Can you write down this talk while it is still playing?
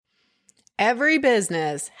Every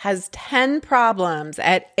business has 10 problems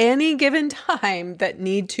at any given time that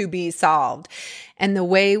need to be solved. And the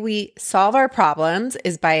way we solve our problems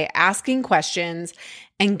is by asking questions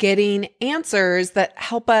and getting answers that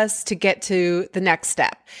help us to get to the next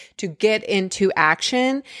step, to get into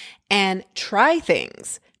action and try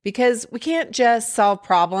things. Because we can't just solve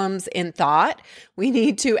problems in thought. We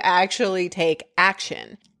need to actually take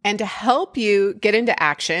action. And to help you get into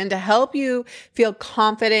action, to help you feel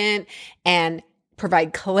confident and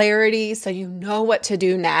provide clarity so you know what to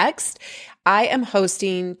do next, I am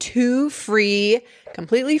hosting 2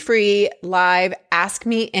 completely free live Ask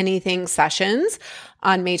Me Anything sessions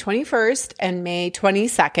on May 21st and May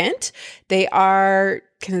 22nd. They are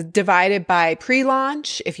divided by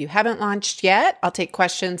pre-launch. If you haven't launched yet, I'll take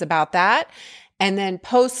questions about that. And then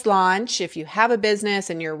post-launch, if you have a business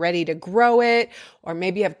and you're ready to grow it, or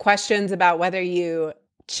maybe you have questions about whether you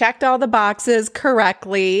checked all the boxes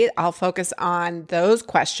correctly, I'll focus on those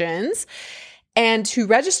questions. And to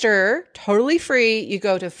register totally free, you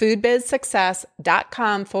go to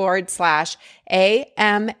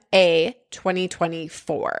foodbizsuccess.com/AMA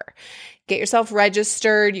 2024. Get yourself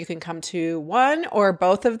registered. You can come to one or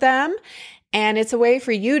both of them. And it's a way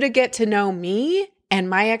for you to get to know me and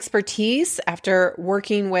my expertise after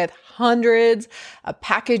working with hundreds of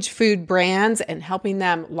packaged food brands and helping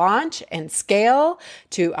them launch and scale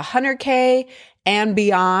to 100K and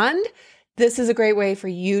beyond. This is a great way for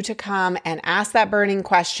you to come and ask that burning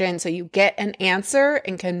question so you get an answer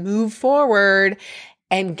and can move forward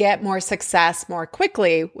and get more success more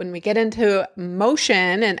quickly. When we get into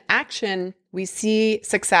motion and action, we see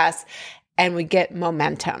success and we get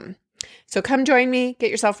momentum. So come join me, get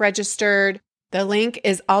yourself registered. The link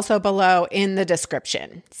is also below in the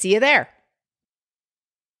description. See you there.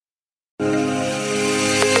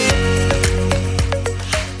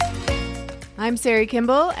 I'm Sari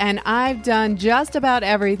Kimball, and I've done just about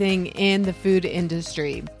everything in the food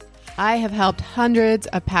industry. I have helped hundreds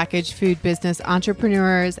of packaged food business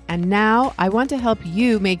entrepreneurs, and now I want to help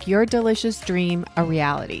you make your delicious dream a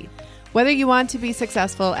reality. Whether you want to be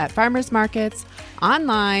successful at farmers markets,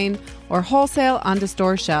 online, or wholesale onto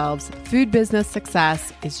store shelves, food business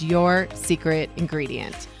success is your secret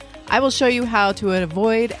ingredient. I will show you how to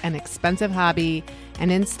avoid an expensive hobby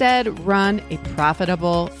and instead run a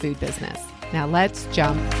profitable food business. Now let's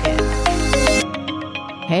jump in.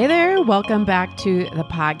 Hey there, welcome back to the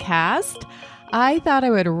podcast. I thought I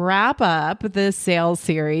would wrap up this sales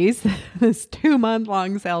series, this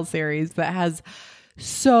 2-month-long sales series that has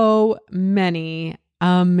so many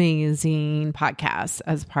amazing podcasts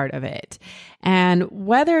as part of it. And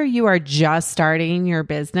whether you are just starting your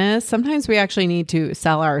business, sometimes we actually need to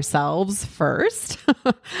sell ourselves first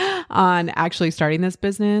on actually starting this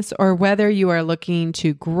business, or whether you are looking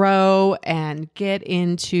to grow and get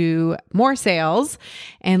into more sales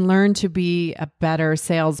and learn to be a better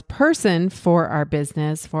salesperson for our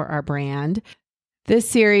business, for our brand. This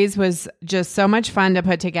series was just so much fun to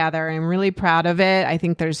put together. I'm really proud of it. I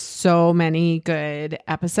think there's so many good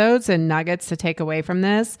episodes and nuggets to take away from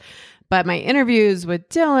this. But my interviews with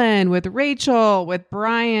Dylan, with Rachel, with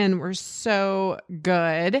Brian were so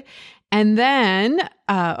good. And then,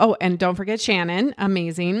 and don't forget Shannon,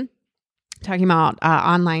 amazing, talking about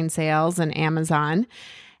online sales and Amazon.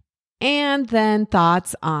 And then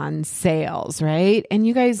thoughts on sales, right? And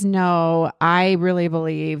you guys know, I really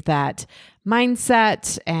believe that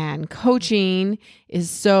mindset and coaching is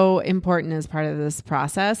so important as part of this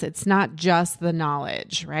process. It's not just the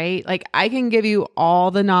knowledge, right? Like I can give you all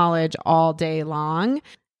the knowledge all day long.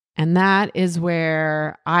 And that is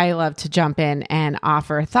where I love to jump in and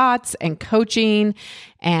offer thoughts and coaching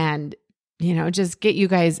and just get you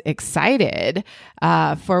guys excited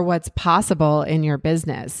for what's possible in your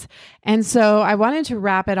business. And so I wanted to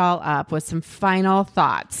wrap it all up with some final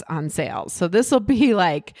thoughts on sales. So this will be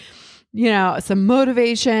like, some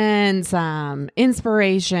motivation, some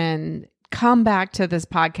inspiration. Come back to this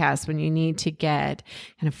podcast when you need to get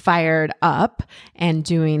kind of fired up and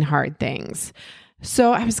doing hard things.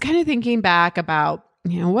 So I was kind of thinking back about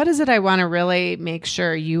what is it I want to really make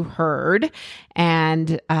sure you heard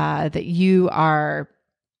and that you are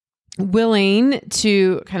willing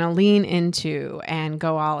to kind of lean into and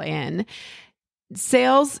go all in.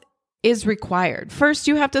 Sales is required. First,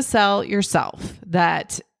 you have to sell yourself,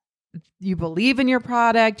 that you believe in your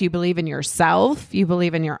product, you believe in yourself, you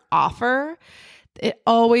believe in your offer. It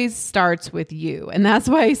always starts with you. And that's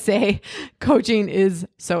why I say coaching is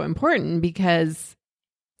so important, because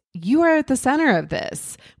you are at the center of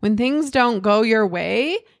this. When things don't go your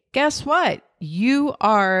way, guess what? you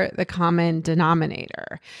are the common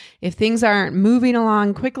denominator. If things aren't moving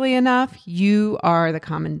along quickly enough, you are the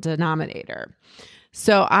common denominator.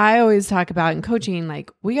 So I always talk about in coaching,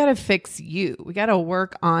 like, we got to fix you. We got to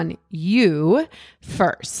work on you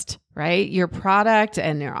first, right? Your product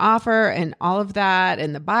and your offer and all of that,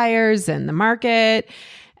 and the buyers and the market,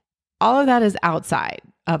 all of that is outside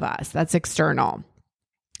of us. That's external.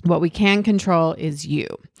 What we can control is you.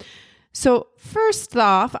 So first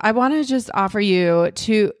off, I want to just offer you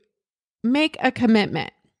to make a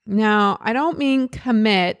commitment. Now, I don't mean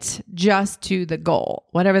commit just to the goal,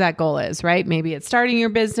 whatever that goal is, right? Maybe it's starting your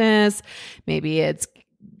business. Maybe it's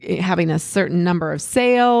having a certain number of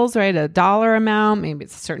sales, right? A dollar amount. Maybe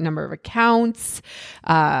it's a certain number of accounts.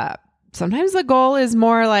 Sometimes the goal is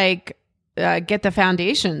more like, get the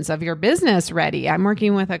foundations of your business ready. I'm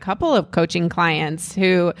working with a couple of coaching clients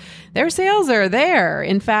who their sales are there.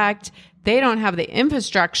 In fact, they don't have the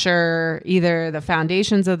infrastructure, either the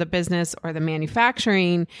foundations of the business or the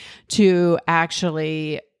manufacturing, to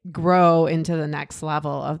actually grow into the next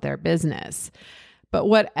level of their business. But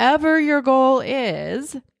whatever your goal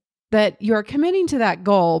is, that you're committing to that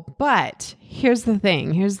goal. But here's the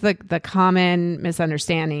thing. Here's the common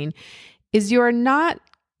misunderstanding is you're not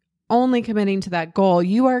only committing to that goal,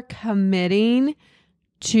 you are committing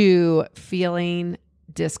to feeling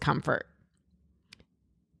discomfort,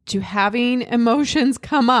 to having emotions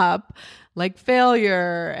come up like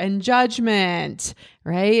failure and judgment,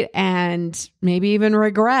 right? And maybe even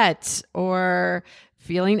regret or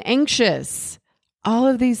feeling anxious. All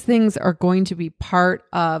of these things are going to be part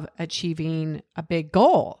of achieving a big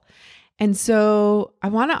goal. And so I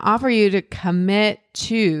want to offer you to commit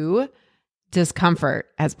to discomfort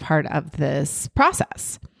as part of this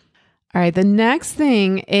process. All right. The next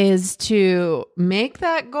thing is to make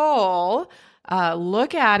that goal,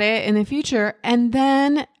 look at it in the future, and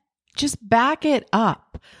then just back it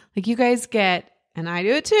up. Like, you guys get, and I do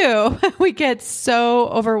it too, we get so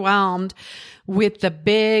overwhelmed with the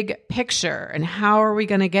big picture and how are we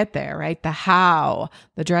going to get there, right? The how,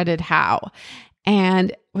 the dreaded how.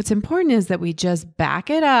 And what's important is that we just back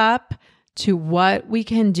it up to what we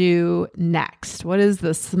can do next. What is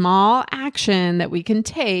the small action that we can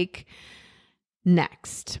take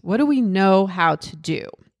next? What do we know how to do?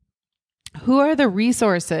 Who are the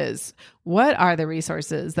resources? What are the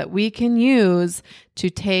resources that we can use to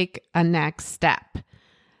take a next step?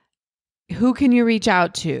 Who can you reach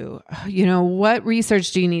out to? What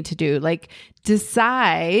research do you need to do? Like,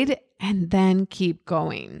 decide and then keep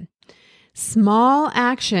going. Small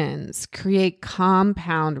actions create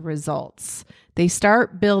compound results. They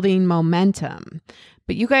start building momentum.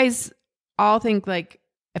 But you guys all think, like,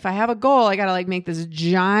 if I have a goal, I got to make this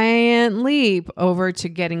giant leap over to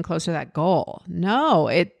getting closer to that goal. No,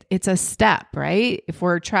 it's a step, right? If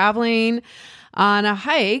we're traveling on a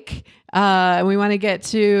hike and we want to get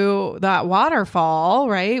to that waterfall,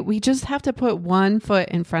 right? We just have to put one foot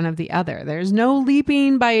in front of the other. There's no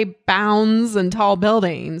leaping by bounds and tall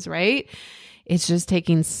buildings, right? It's just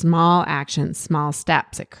taking small actions, small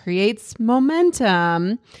steps. It creates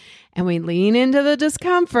momentum. And we lean into the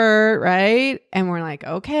discomfort, right? And we're like,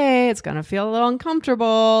 okay, it's going to feel a little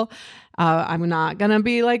uncomfortable. I'm not going to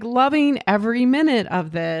be loving every minute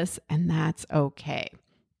of this. And that's okay.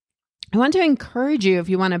 I want to encourage you, if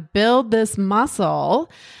you want to build this muscle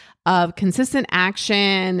of consistent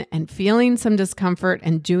action and feeling some discomfort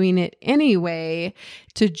and doing it anyway,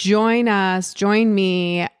 to join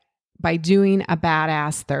me by doing a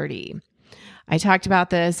Badass 30. I talked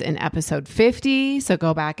about this in episode 50, so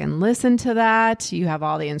go back and listen to that. You have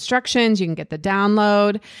all the instructions. You can get the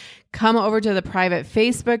download. Come over to the private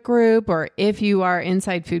Facebook group, or if you are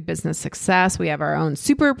inside Food Business Success, we have our own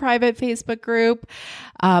super private Facebook group.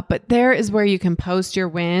 But there is where you can post your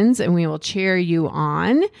wins, and we will cheer you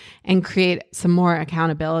on and create some more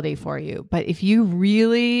accountability for you. But if you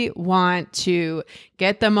really want to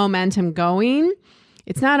get the momentum going,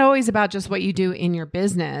 it's not always about just what you do in your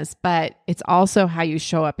business, but it's also how you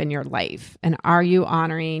show up in your life. And are you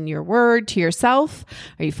honoring your word to yourself?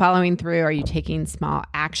 Are you following through? Are you taking small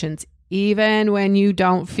actions even when you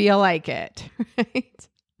don't feel like it? Right?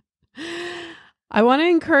 I want to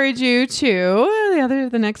encourage you to,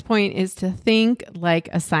 the next point is to think like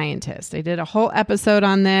a scientist. I did a whole episode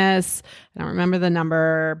on this. I don't remember the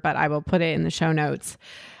number, but I will put it in the show notes.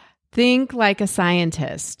 Think like a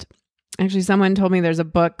scientist. Actually, someone told me there's a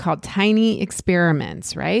book called Tiny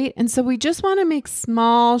Experiments, right? And so we just want to make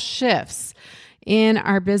small shifts in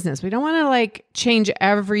our business. We don't want to change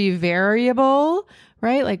every variable,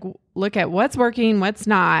 right? Look at what's working, what's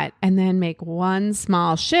not, and then make one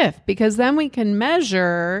small shift, because then we can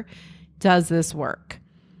measure, does this work,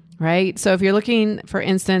 right? So if you're looking, for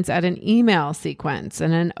instance, at an email sequence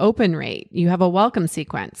and an open rate, you have a welcome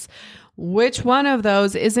sequence. Which one of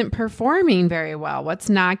those isn't performing very well? What's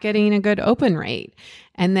not getting a good open rate?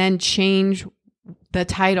 And then change the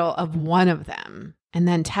title of one of them and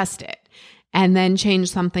then test it and then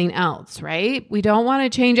change something else, right? We don't want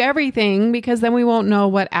to change everything because then we won't know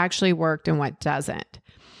what actually worked and what doesn't.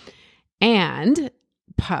 And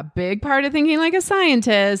a big part of thinking like a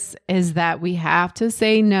scientist is that we have to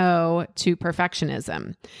say no to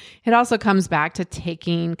perfectionism. It also comes back to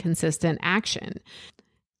taking consistent action.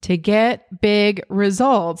 To get big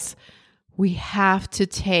results, we have to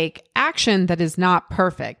take action that is not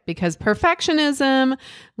perfect because perfectionism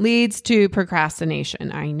leads to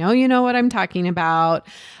procrastination. I know you know what I'm talking about.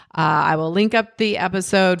 I will link up the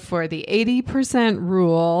episode for the 80%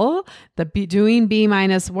 rule, the doing B-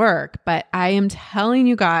 work. But I am telling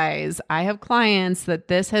you guys, I have clients that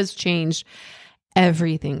this has changed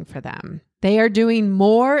everything for them. They are doing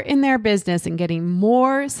more in their business and getting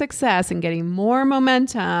more success and getting more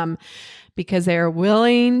momentum because they are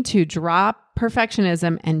willing to drop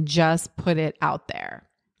perfectionism and just put it out there.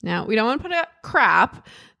 Now, we don't want to put out crap,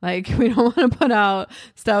 like we don't want to put out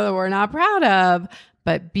stuff that we're not proud of,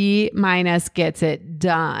 but B- gets it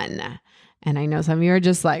done. And I know some of you are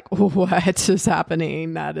just like, what is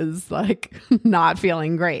happening? That is like not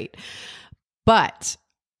feeling great. But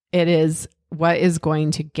it is what is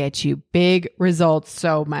going to get you big results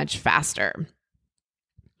so much faster.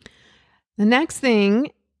 The next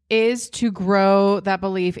thing is to grow that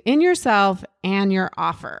belief in yourself and your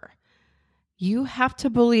offer. You have to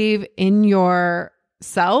believe in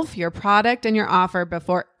yourself, your product, and your offer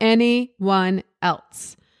before anyone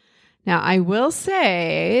else. Now, I will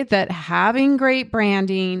say that having great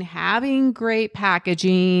branding, having great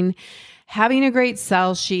packaging, having a great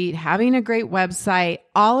sell sheet, having a great website,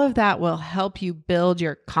 all of that will help you build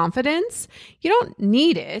your confidence. You don't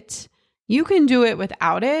need it. You can do it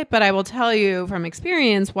without it, but I will tell you from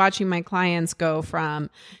experience, watching my clients go from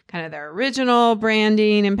kind of their original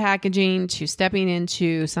branding and packaging to stepping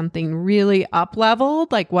into something really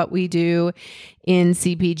up-leveled, like what we do in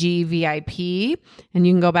CPG VIP. And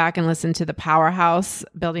you can go back and listen to the Powerhouse,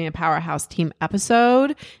 Building a Powerhouse Team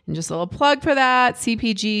episode. And just a little plug for that,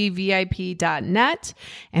 cpgvip.net.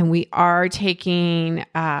 And we are taking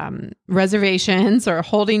reservations or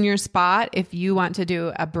holding your spot if you want to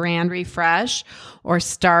do a brand refresh or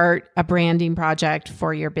start a branding project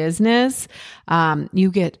for your business.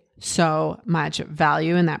 You get so much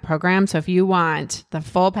value in that program. So if you want the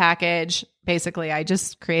full package, basically, I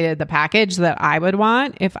just created the package that I would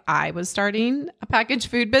want if I was starting a packaged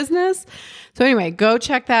food business. So anyway, go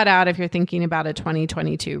check that out if you're thinking about a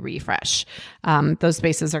 2022 refresh. Those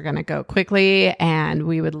spaces are going to go quickly, and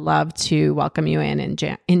we would love to welcome you in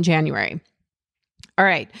January. All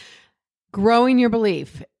right. Growing your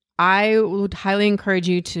belief. I would highly encourage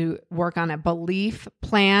you to work on a belief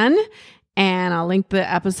plan, and I'll link the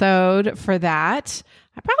episode for that.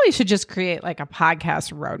 I probably should just create like a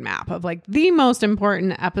podcast roadmap of like the most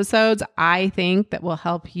important episodes I think that will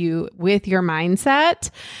help you with your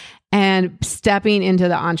mindset and stepping into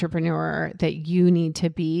the entrepreneur that you need to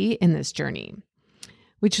be in this journey.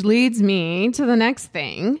 Which leads me to the next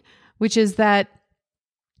thing, which is that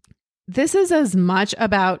this is as much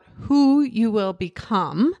about who you will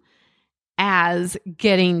become as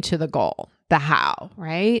getting to the goal, the how,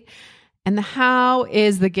 right? And the how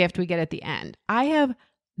is the gift we get at the end. I have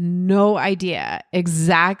no idea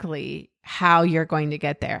exactly how you're going to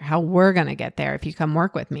get there, how we're going to get there if you come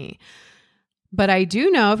work with me. But I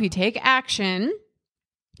do know if you take action,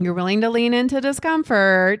 you're willing to lean into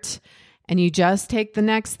discomfort, and you just take the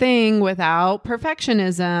next thing without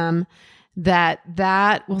perfectionism,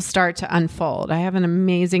 that will start to unfold. I have an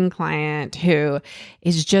amazing client who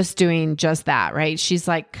is just doing just that, right? She's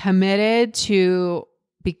like committed to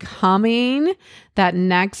becoming that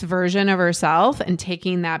next version of herself and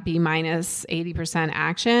taking that B- 80%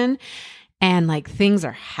 action. And like things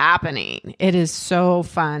are happening. It is so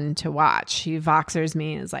fun to watch. She Voxers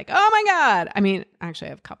me and is like, oh my God. I mean, actually I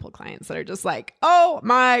have a couple of clients that are just like, oh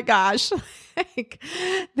my gosh. Like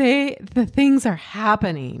the things are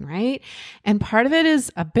happening, right? And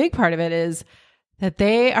a big part of it is that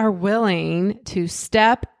they are willing to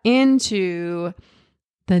step into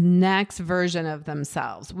the next version of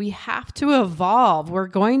themselves. We have to evolve. We're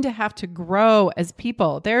going to have to grow as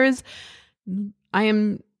people. There's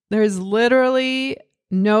literally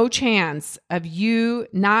no chance of you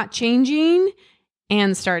not changing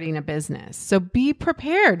and starting a business. So be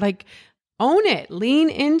prepared, like own it, lean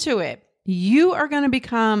into it. You are going to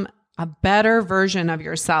become a better version of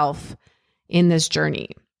yourself in this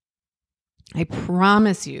journey. I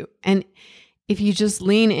promise you. And if you just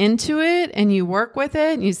lean into it and you work with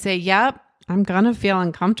it and you say, yep, I'm going to feel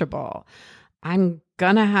uncomfortable. I'm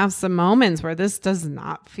going to have some moments where this does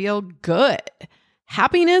not feel good.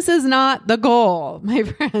 Happiness is not the goal, my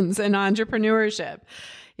friends, in entrepreneurship.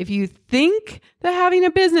 If you think that having a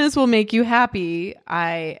business will make you happy,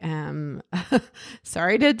 I am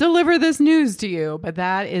sorry to deliver this news to you, but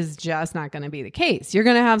that is just not going to be the case. You're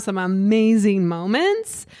going to have some amazing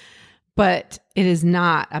moments, but it is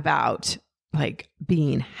not about like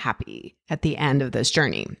being happy at the end of this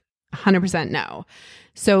journey. 100% no.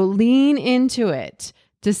 So lean into it.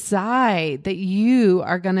 Decide that you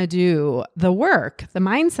are going to do the work, the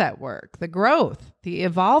mindset work, the growth, the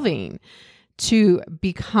evolving to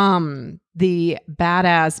become the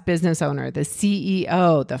badass business owner, the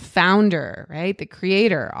CEO, the founder, right? The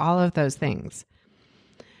creator, all of those things.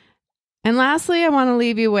 And lastly, I want to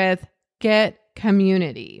leave you with get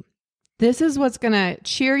community. This is what's going to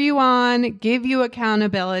cheer you on, give you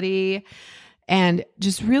accountability, and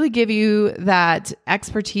just really give you that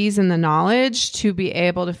expertise and the knowledge to be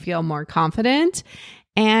able to feel more confident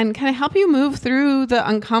and kind of help you move through the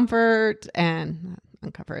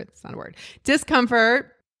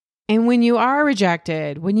discomfort. And when you are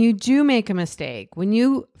rejected, when you do make a mistake, when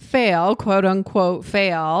you fail, quote unquote,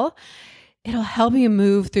 fail, it'll help you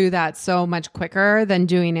move through that so much quicker than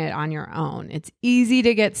doing it on your own. It's easy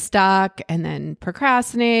to get stuck and then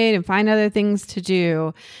procrastinate and find other things to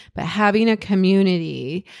do. But having a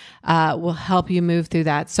community will help you move through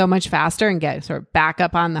that so much faster and get sort of back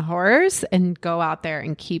up on the horse and go out there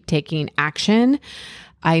and keep taking action.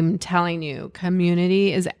 I'm telling you,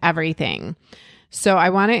 community is everything. So I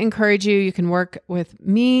want to encourage you. You can work with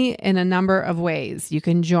me in a number of ways. You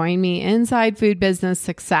can join me inside Food Business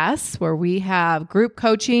Success, where we have group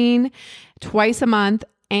coaching twice a month,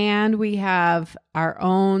 and we have our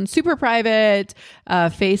own super private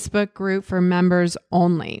Facebook group for members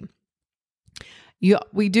only.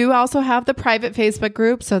 We do also have the private Facebook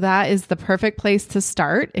group, so that is the perfect place to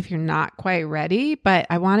start if you're not quite ready. But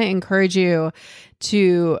I want to encourage you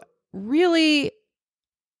to really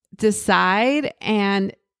decide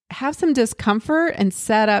and have some discomfort and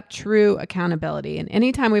set up true accountability. And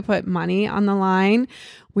anytime we put money on the line,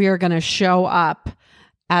 we are going to show up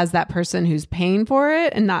as that person who's paying for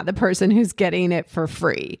it and not the person who's getting it for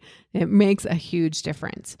free. It makes a huge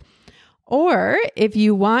difference. Or if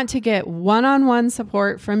you want to get one-on-one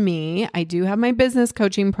support from me, I do have my business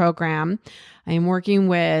coaching program. I am working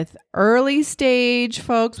with early stage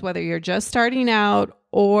folks, whether you're just starting out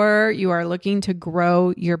or you are looking to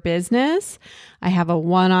grow your business. I have a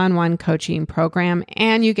one-on-one coaching program,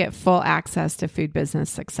 and you get full access to Food Business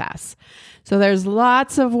Success. So there's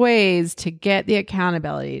lots of ways to get the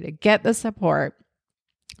accountability, to get the support,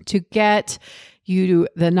 to get you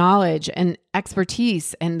the knowledge and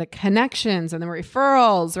expertise and the connections and the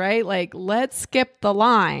referrals, right? Like, let's skip the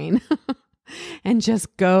line and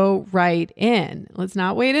just go right in. Let's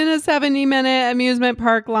not wait in a 70-minute amusement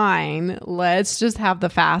park line. Let's just have the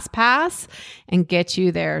fast pass and get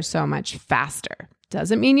you there so much faster.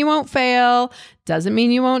 Doesn't mean you won't fail. Doesn't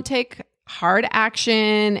mean you won't take hard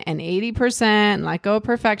action and 80% and let go of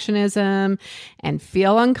perfectionism and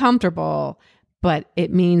feel uncomfortable. But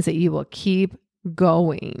it means that you will keep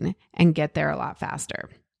going and get there a lot faster.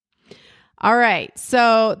 All right.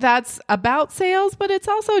 So that's about sales, but it's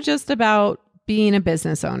also just about being a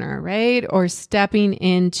business owner, right? Or stepping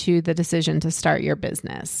into the decision to start your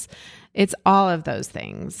business. It's all of those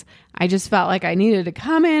things. I just felt like I needed to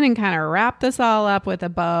come in and kind of wrap this all up with a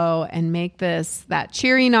bow and make this that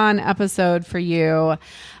cheering on episode for you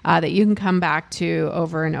that you can come back to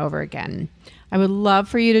over and over again. I would love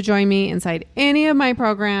for you to join me inside any of my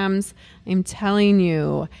programs. I'm telling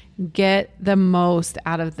you, get the most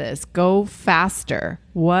out of this. Go faster.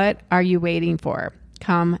 What are you waiting for?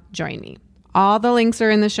 Come join me. All the links are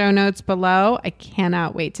in the show notes below. I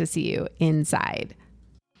cannot wait to see you inside.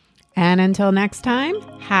 And until next time,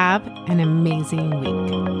 have an amazing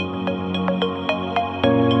week.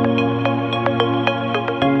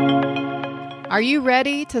 Are you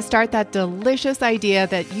ready to start that delicious idea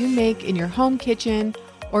that you make in your home kitchen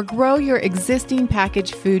or grow your existing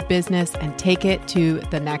packaged food business and take it to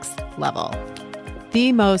the next level?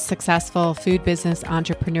 The most successful food business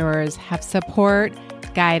entrepreneurs have support,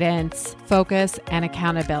 guidance, focus, and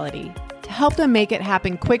accountability to help them make it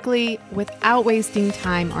happen quickly without wasting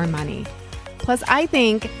time or money. Plus, I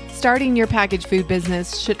think starting your packaged food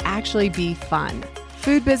business should actually be fun.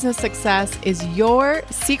 Food Business Success is your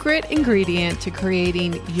secret ingredient to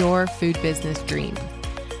creating your food business dream.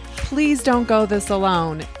 please don't go this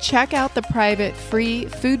alone. Check out the private free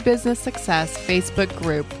Food Business Success Facebook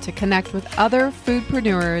group to connect with other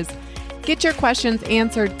foodpreneurs, get your questions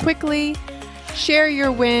answered quickly, share your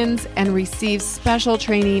wins, and receive special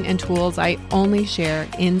training and tools I only share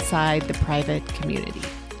inside the private community.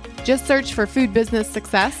 Just search for Food Business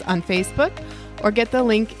Success on Facebook or get the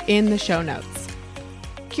link in the show notes.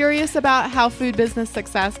 Curious about how Food Business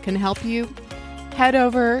Success can help you? Head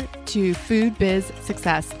over to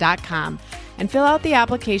foodbizsuccess.com and fill out the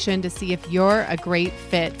application to see if you're a great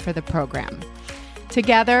fit for the program.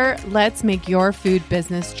 Together, let's make your food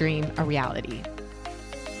business dream a reality.